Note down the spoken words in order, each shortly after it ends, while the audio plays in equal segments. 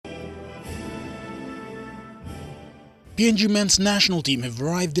PNG men's national team have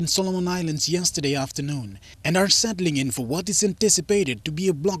arrived in Solomon Islands yesterday afternoon and are settling in for what is anticipated to be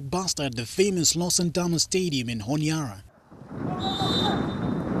a blockbuster at the famous Lawson Tama Stadium in Honiara.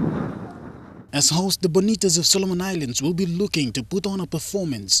 As host, the Bonitas of Solomon Islands will be looking to put on a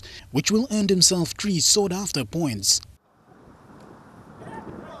performance which will earn themselves 3 sought-after points.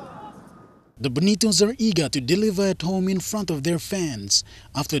 The Bonitos are eager to deliver at home in front of their fans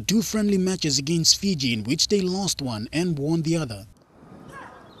after 2 friendly matches against Fiji in which they lost one and won the other.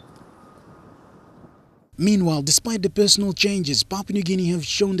 Meanwhile, despite the personal changes, Papua New Guinea have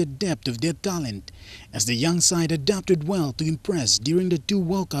shown the depth of their talent as the young side adapted well to impress during the 2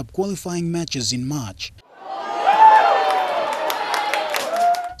 World Cup qualifying matches in March.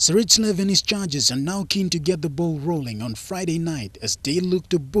 Sir Lev and his charges are now keen to get the ball rolling on Friday night as they look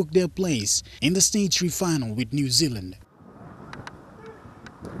to book their place in the Stage 3 final with New Zealand.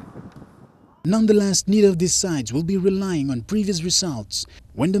 Nonetheless, neither of these sides will be relying on previous results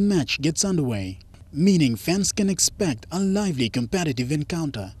when the match gets underway, meaning fans can expect a lively competitive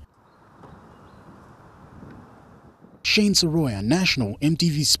encounter. Shane Soroya, National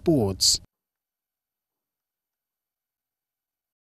EMTV Sports.